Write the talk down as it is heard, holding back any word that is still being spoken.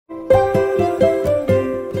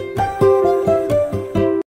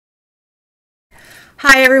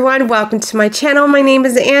Hi everyone, welcome to my channel. My name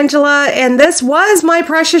is Angela and this was my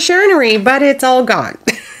precious Shernery, but it's all gone.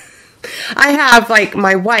 I have like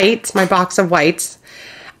my whites, my box of whites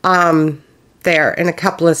there in a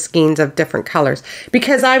couple of skeins of different colors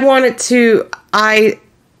because I wanted to, I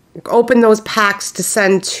opened those packs to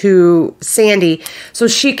send to Sandy so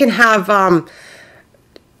she can have,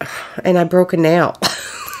 and I broke a nail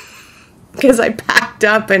because I packed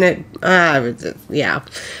up and it, yeah.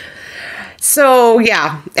 So,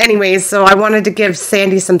 yeah, anyways, so I wanted to give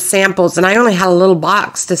Sandy some samples, and I only had a little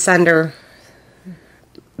box to send her,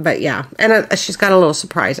 but yeah, and she's got a little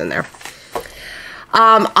surprise in there.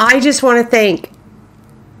 I just want to thank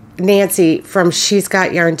Nancy from She's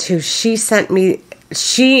Got Yarn Too. She sent me,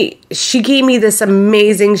 she gave me this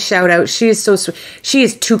amazing shout out. She is so sweet. She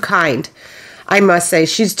is too kind, I must say.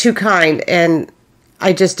 She's too kind, and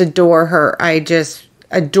I just adore her. I just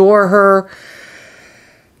adore her.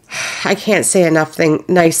 I can't say enough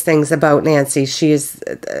nice things about Nancy. She is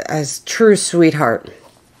a true sweetheart.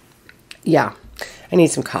 Yeah, I need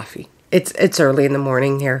some coffee. It's early in the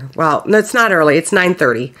morning here. Well, no, it's not early. It's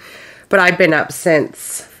 9:30, but I've been up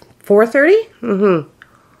since 4:30.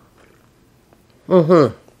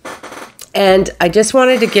 And I just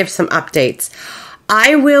wanted to give some updates.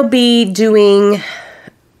 I will be doing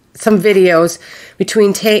some videos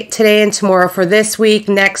between today and tomorrow for this week,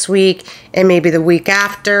 next week, and maybe the week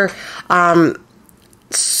after.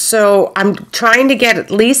 So I'm trying to get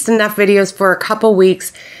at least enough videos for a couple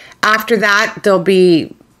weeks. After that, there'll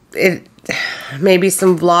be maybe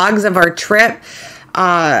some vlogs of our trip.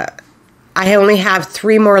 I only have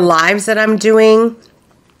 3 more lives that I'm doing.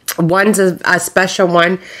 One's a special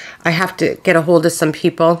one. I have to get a hold of some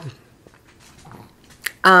people.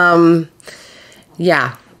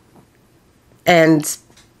 Yeah. And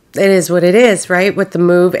it is what it is, right, with the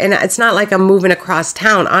move. And it's not like I'm moving across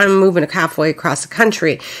town. I'm moving halfway across the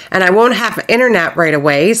country. And I won't have internet right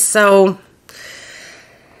away. So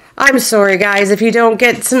I'm sorry, guys, if you don't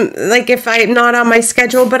get some, like if I'm not on my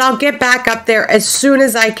schedule. But I'll get back up there as soon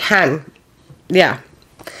as I can. Yeah.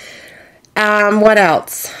 What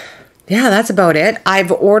else? Yeah, that's about it.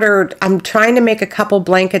 I'm trying to make a couple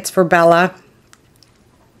blankets for Bella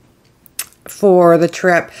for the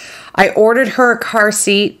trip. I ordered her a car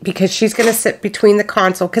seat because she's going to sit between the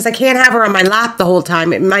console because I can't have her on my lap the whole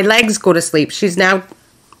time. My legs go to sleep. She's now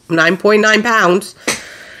 9.9 pounds.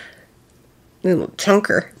 A little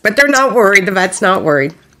chunker. But they're not worried. The vet's not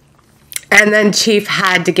worried. And then Chief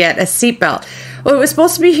had to get a seatbelt. Well, it was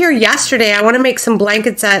supposed to be here yesterday. I want to make some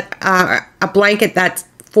blankets a blanket that's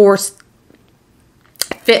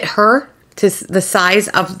fit her to the size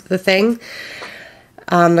of the thing.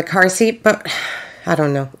 The car seat, but I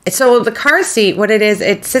don't know. So the car seat, what it is,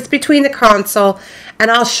 it sits between the console,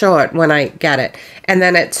 and I'll show it when I get it. And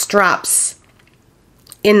then it straps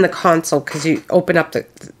in the console because you open up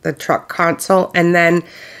the truck console, and then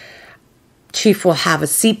Chief will have a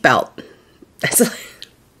seat belt.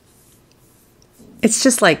 It's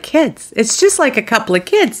just like kids. It's just like a couple of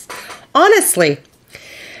kids, honestly.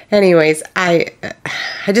 Anyways, I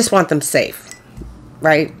just want them safe,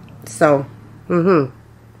 right? So,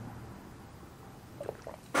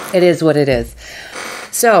 it is what it is.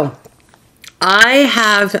 So, I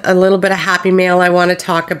have a little bit of happy mail I want to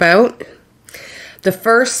talk about. The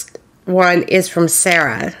first one is from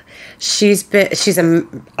Sarah.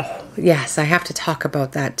 Yes, I have to talk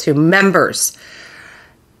about that too. Members.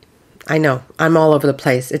 I know, I'm all over the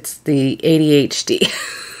place. It's the ADHD.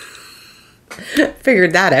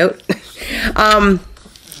 Figured that out.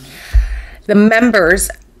 The members,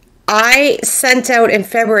 I sent out in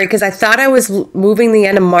February because I thought I was moving the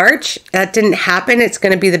end of March. That didn't happen. It's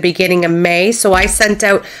going to be the beginning of May. So I sent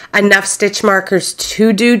out enough stitch markers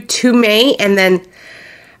to do to May. And then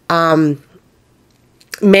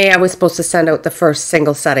May I was supposed to send out the first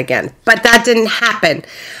single set again. But that didn't happen.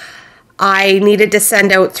 I needed to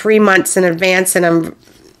send out 3 months in advance. And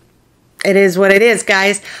it is what it is,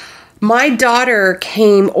 guys. My daughter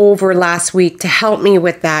came over last week to help me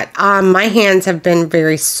with that. My hands have been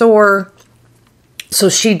very sore, so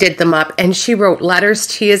she did them up, and she wrote letters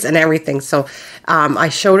to you and everything. So I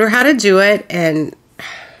showed her how to do it, and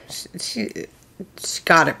she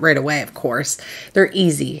got it right away, of course. They're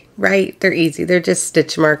easy, right? They're easy. They're just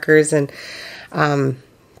stitch markers, and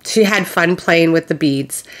she had fun playing with the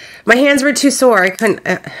beads. My hands were too sore. I couldn't,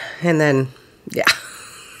 and then, yeah.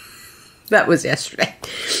 That was yesterday.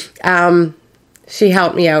 She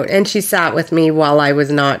helped me out, and she sat with me while I was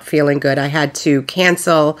not feeling good. I had to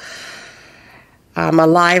cancel a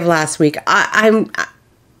live last week. I'm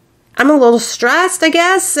I'm a little stressed, I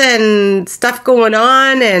guess, and stuff going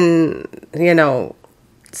on, and, you know,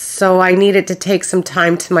 so I needed to take some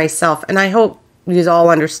time to myself. And I hope you all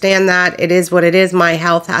understand that. It is what it is. My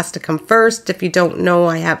health has to come first. If you don't know,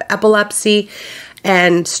 I have epilepsy,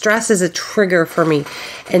 and stress is a trigger for me.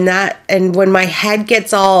 And when my head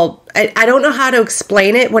gets all, I don't know how to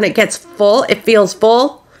explain it. When it gets full, it feels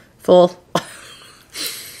full.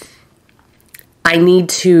 I need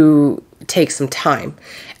to take some time.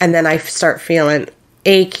 And then I start feeling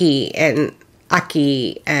achy and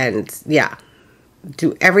ucky, and yeah,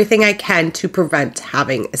 do everything I can to prevent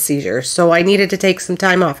having a seizure. So I needed to take some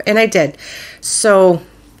time off, and I did. So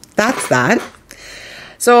that's that.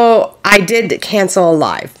 So I did cancel a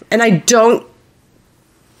live, and I do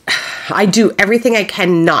everything I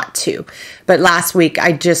can not to. But last week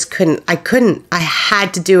I just couldn't. I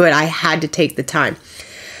had to do it. I had to take the time.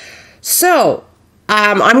 So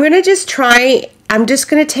I'm going to just try. I'm just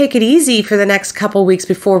going to take it easy for the next couple weeks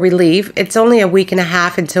before we leave. It's only a week and a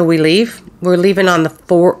half until we leave. We're leaving on the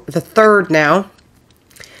 3rd now.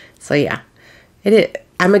 So yeah,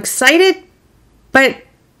 I'm excited, but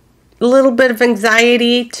a little bit of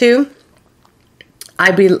anxiety too.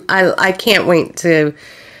 I can't wait to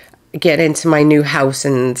get into my new house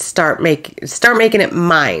and start making it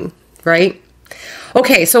mine, right?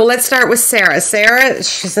 Okay, so let's start with Sarah. Sarah,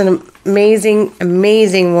 she's an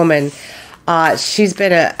amazing woman. She's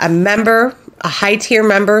been a member, a high tier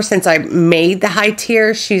member since I made the high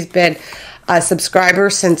tier. She's been a subscriber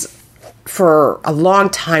for a long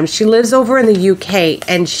time. She lives over in the UK,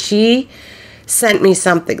 and she sent me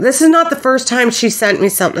something. This is not the first time she sent me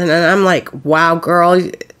something, and I'm like, wow, girl,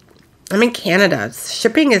 I'm in Canada.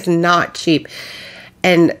 Shipping is not cheap,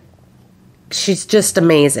 and she's just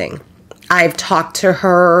amazing. I've talked to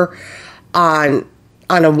her on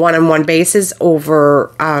a one-on-one basis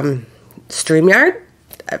over StreamYard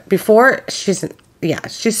before. She's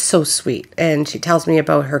so sweet, and she tells me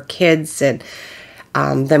about her kids and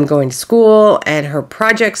them going to school and her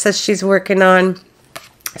projects that she's working on.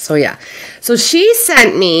 So yeah, so she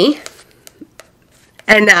sent me,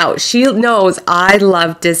 and now she knows I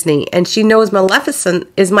love Disney, and she knows Maleficent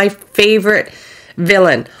is my favorite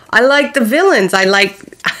villain. I like the villains. I like,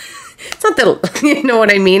 it's not the, you know what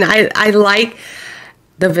I mean? I like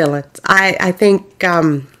the villains. I think,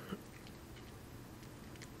 I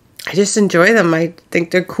just enjoy them. I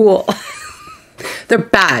think they're cool. They're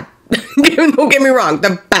bad. Don't get me wrong,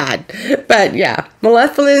 they're bad. But yeah,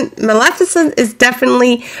 Maleficent is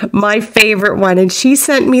definitely my favorite one. And she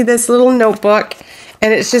sent me this little notebook,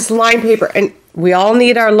 and it's just line paper. And we all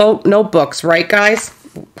need our notebooks, right, guys?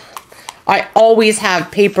 I always have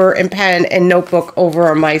paper and pen and notebook over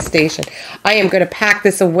on my station. I am going to pack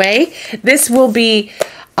this away. This will be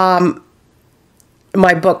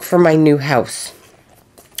my book for my new house.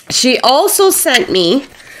 She also sent me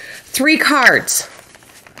 3 cards.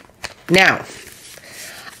 Now,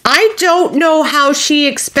 I don't know how she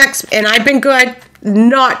expects, and I've been good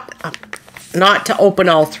not to open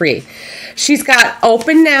all 3. She's got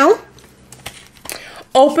open now,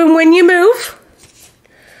 open when you move,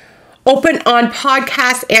 open on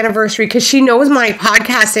podcast anniversary, because she knows my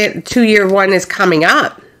podcast 2-year one is coming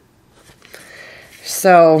up.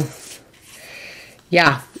 So,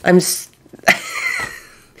 yeah,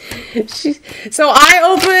 so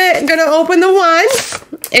I'm gonna open the one.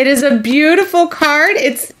 It is a beautiful card.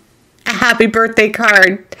 It's a happy birthday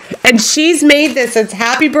card, and she's made this. It's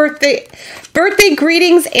happy birthday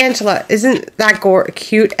greetings, Angela. Isn't that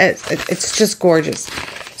cute? It's just gorgeous.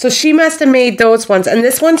 So she must have made those ones, and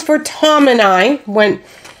this one's for Tom and I. When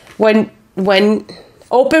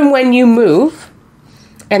open when you move,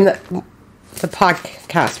 and the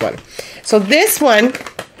podcast one. So this one.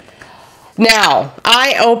 Now,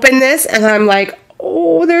 I open this, and I'm like,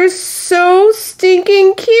 oh, they're so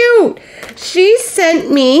stinking cute. She sent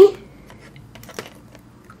me,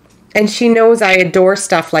 and she knows I adore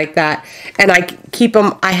stuff like that, and I keep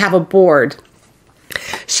them. I have a board.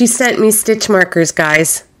 She sent me stitch markers,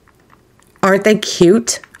 guys. Aren't they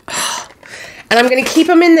cute? Oh. And I'm going to keep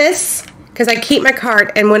them in this, because I keep my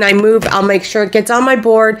card, and when I move, I'll make sure it gets on my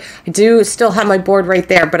board. I do still have my board right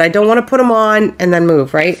there, but I don't want to put them on and then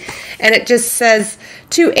move, right? And it just says,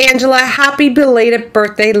 to Angela, happy belated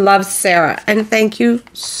birthday, love, Sarah. And thank you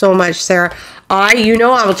so much, Sarah. I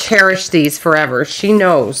will cherish these forever. She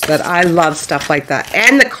knows that I love stuff like that.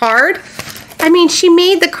 And the card, I mean, she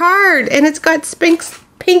made the card, and it's got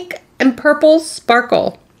pink and purple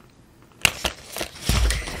sparkle.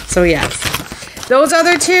 So yes, those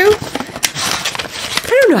other 2,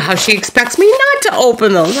 I don't know how she expects me not to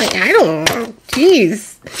open them. Like, I don't know.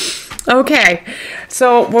 Jeez. Okay.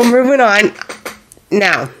 So we're moving on.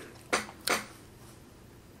 Now,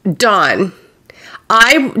 Dawn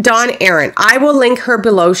Aaron, I will link her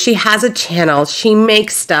below. She has a channel. She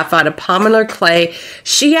makes stuff out of polymer clay.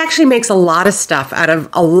 She actually makes a lot of stuff out of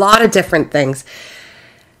a lot of different things.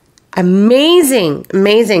 Amazing,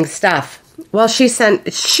 amazing stuff. Well,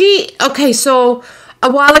 okay, so a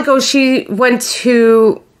while ago she went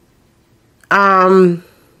to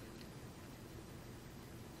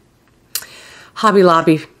Hobby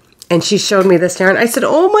Lobby and she showed me this yarn. I said,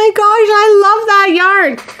 oh my gosh, I love that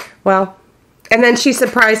yarn. Well, and then she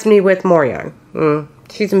surprised me with more yarn.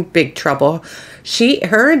 She's in big trouble.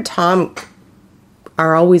 Her and Tom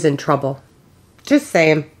are always in trouble. Just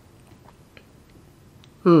saying.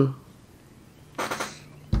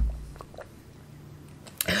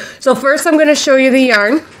 So first I'm going to show you the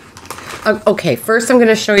yarn. Okay, first I'm going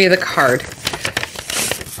to show you the card.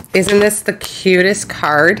 Isn't this the cutest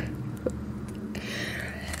card?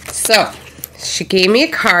 So, she gave me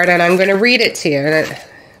a card and I'm going to read it to you.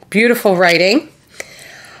 Beautiful writing.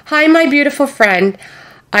 Hi, my beautiful friend.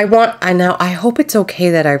 I hope it's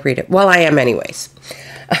okay that I read it. Well, I am anyways.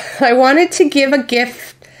 I wanted to give a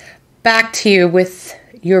gift back to you with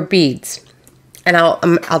your beads. And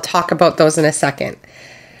I'll talk about those in a second.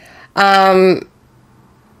 To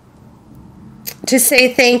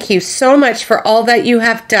say thank you so much for all that you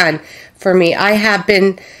have done for me.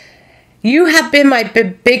 You have been my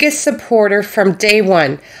biggest supporter from day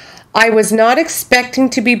one. I was not expecting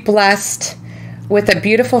to be blessed with a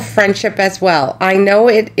beautiful friendship as well. I know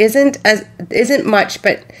it isn't much,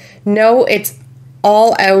 but no, it's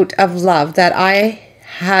all out of love that I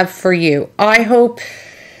have for you. I hope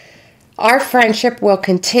our friendship will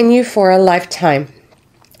continue for a lifetime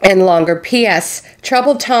and longer. P.S.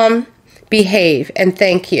 Trouble Tom, behave and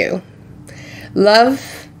thank you.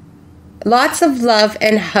 Love, lots of love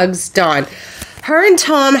and hugs, Dawn. Her and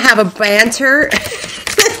Tom have a banter.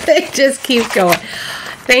 They just keep going.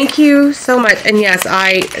 Thank you so much. And yes,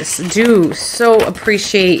 I do so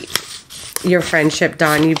appreciate your friendship,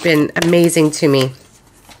 Dawn. You've been amazing to me.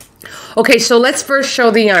 Okay, so let's first show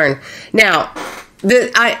the yarn. Now,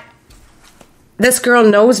 this girl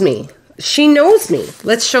knows me. She knows me.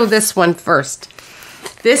 Let's show this one first.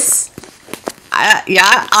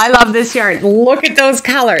 Yeah, I love this yarn. Look at those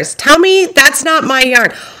colors. Tell me that's not my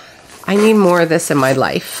yarn. I need more of this in my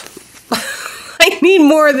life. I need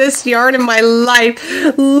more of this yarn in my life.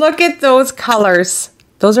 Look at those colors.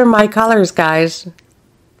 Those are my colors, guys.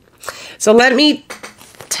 So let me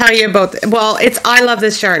tell you about, I love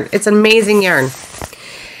this yarn. It's an amazing yarn.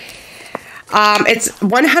 It's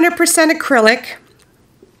 100% acrylic.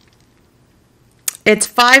 It's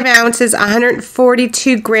 5 ounces,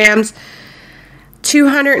 142 grams,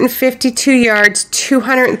 252 yards,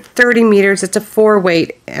 230 meters. It's a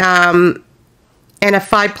 4-weight, and a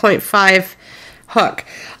 5.5 hook.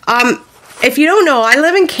 If you don't know, I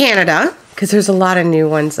live in Canada, because there's a lot of new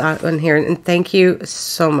ones out on here, and thank you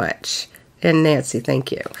so much. And Nancy,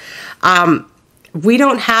 thank you. We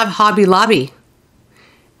don't have Hobby Lobby,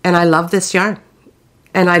 and I love this yarn.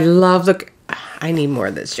 And I need more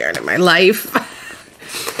of this yarn in my life.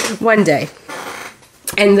 One day.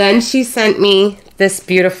 And then she sent me this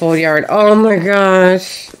beautiful yarn. Oh my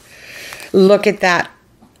gosh. Look at that.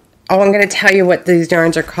 Oh, I'm going to tell you what these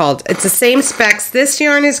yarns are called. It's the same specs. This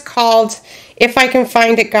yarn is called, if I can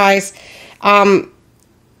find it, guys,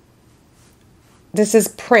 this is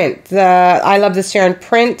Print. I love this yarn,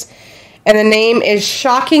 Print. And the name is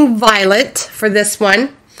Shocking Violet for this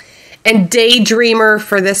one. And Daydreamer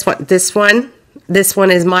for this one. This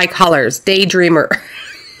one is my colors, Daydreamer.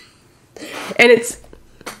 And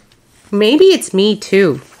maybe it's me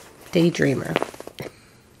too, Daydreamer.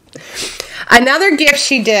 Another gift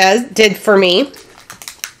she did for me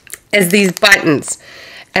is these buttons.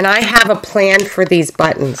 And I have a plan for these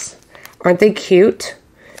buttons. Aren't they cute?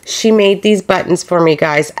 She made these buttons for me,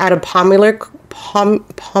 guys, out of polymer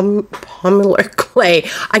clay.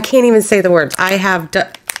 I can't even say the words. I have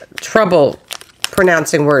trouble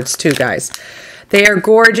pronouncing words too, guys. They are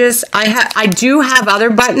gorgeous. I do have other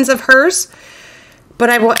buttons of hers, but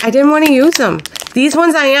I didn't want to use them. These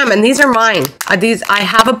ones I am, and these are mine. I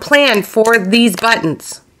have a plan for these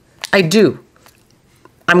buttons. I do.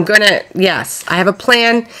 Yes, I have a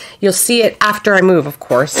plan. You'll see it after I move, of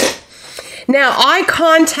course. Now, I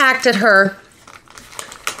contacted her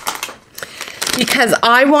because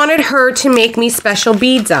I wanted her to make me special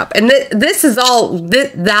beads up. And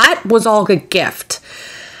that was all a gift.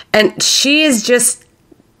 And she is just,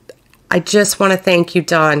 I just want to thank you,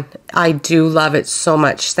 Dawn. I do love it so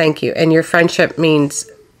much. Thank you. And your friendship means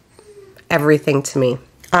everything to me.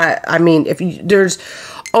 I mean, there's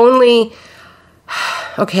only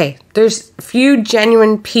okay, there's few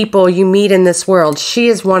genuine people you meet in this world. She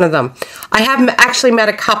is one of them. I have actually met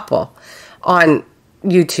a couple on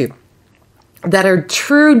YouTube that are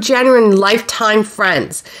true, genuine, lifetime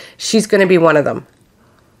friends. She's going to be one of them.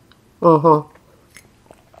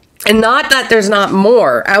 And not that there's not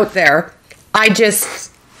more out there. And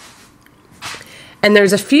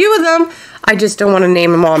there's a few of them. I just don't want to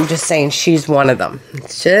name them all. I'm just saying she's one of them.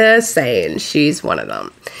 Just saying she's one of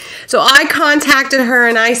them. So I contacted her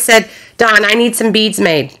and I said, Dawn, I need some beads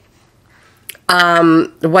made.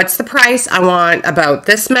 What's the price? I want about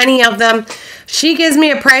this many of them. She gives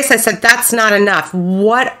me a price. I said, that's not enough.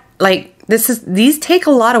 What, like, these take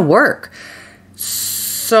a lot of work.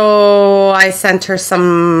 So I sent her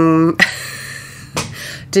some,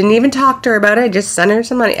 didn't even talk to her about it. I just sent her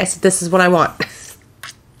some money. I said, this is what I want.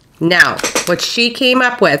 Now, what she came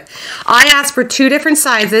up with, I asked for 2 different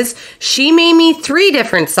sizes. She made me 3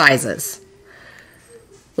 different sizes.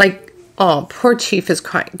 Like, oh, poor Chief is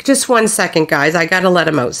crying. Just 1 second, guys. I got to let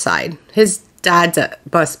him outside. His dad's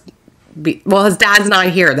his dad's not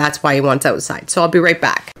here. That's why he wants outside. So I'll be right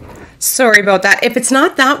back. Sorry about that. If it's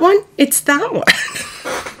not that one, it's that one.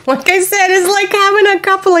 Like I said, it's like having a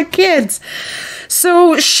couple of kids.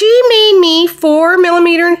 So she made me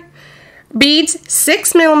 4mm beads,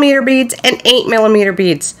 6mm beads, and 8mm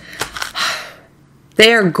beads.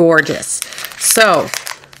 They are gorgeous. So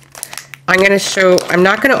I'm going to show, I'm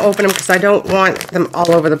not going to open them because I don't want them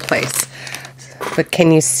all over the place. But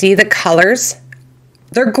can you see the colors?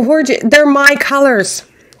 They're gorgeous. They're my colors.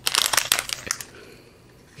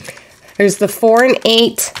 There's the 4 and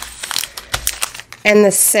 8 and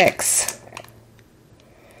the 6.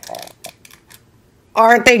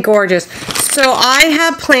 Aren't they gorgeous? So I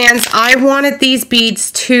have plans. I wanted these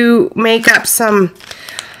beads to make up some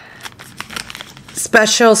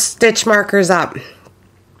special stitch markers up.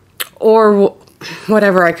 Or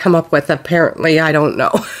whatever I come up with. Apparently, I don't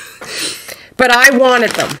know. But I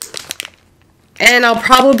wanted them. And I'll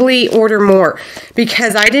probably order more.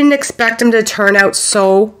 Because I didn't expect them to turn out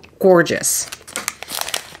so gorgeous.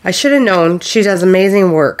 I should have known. She does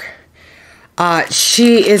amazing work.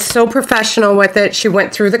 She is so professional with it. She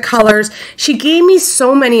went through the colors. She gave me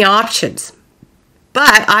so many options.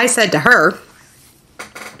 But I said to her,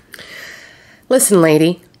 listen,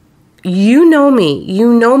 lady, you know me.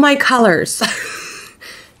 You know my colors.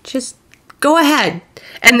 Just go ahead.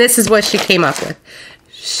 And this is what she came up with.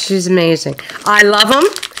 She's amazing. I love them.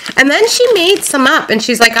 And then she made some up and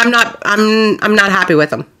she's like, I'm not happy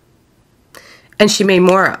with them. And she made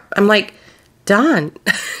more up. I'm like, Dawn.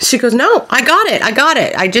 She goes, no, I got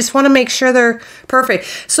it. I just want to make sure they're perfect.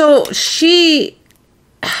 So she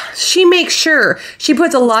makes sure she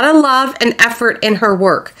puts a lot of love and effort in her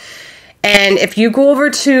work. And if you go over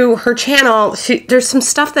to her channel, there's some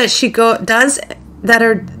stuff that she does that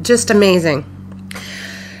are just amazing.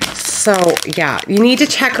 So yeah, you need to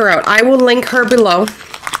check her out. I will link her below.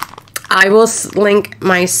 I will link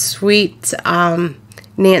my sweet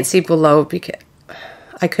Nancy below because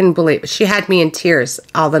I couldn't believe it. She had me in tears,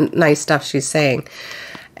 all the nice stuff she's saying.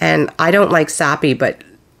 And I don't like sappy, but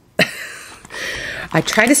I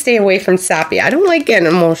try to stay away from sappy. I don't like getting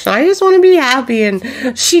emotional. I just want to be happy.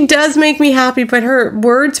 And she does make me happy, but her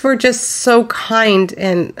words were just so kind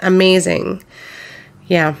and amazing.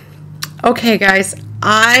 Yeah. Okay, guys.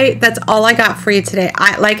 That's all I got for you today.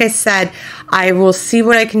 Like I said, I will see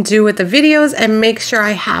what I can do with the videos and make sure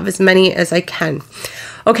I have as many as I can.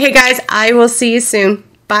 Okay, guys. I will see you soon.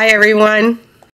 Bye, everyone.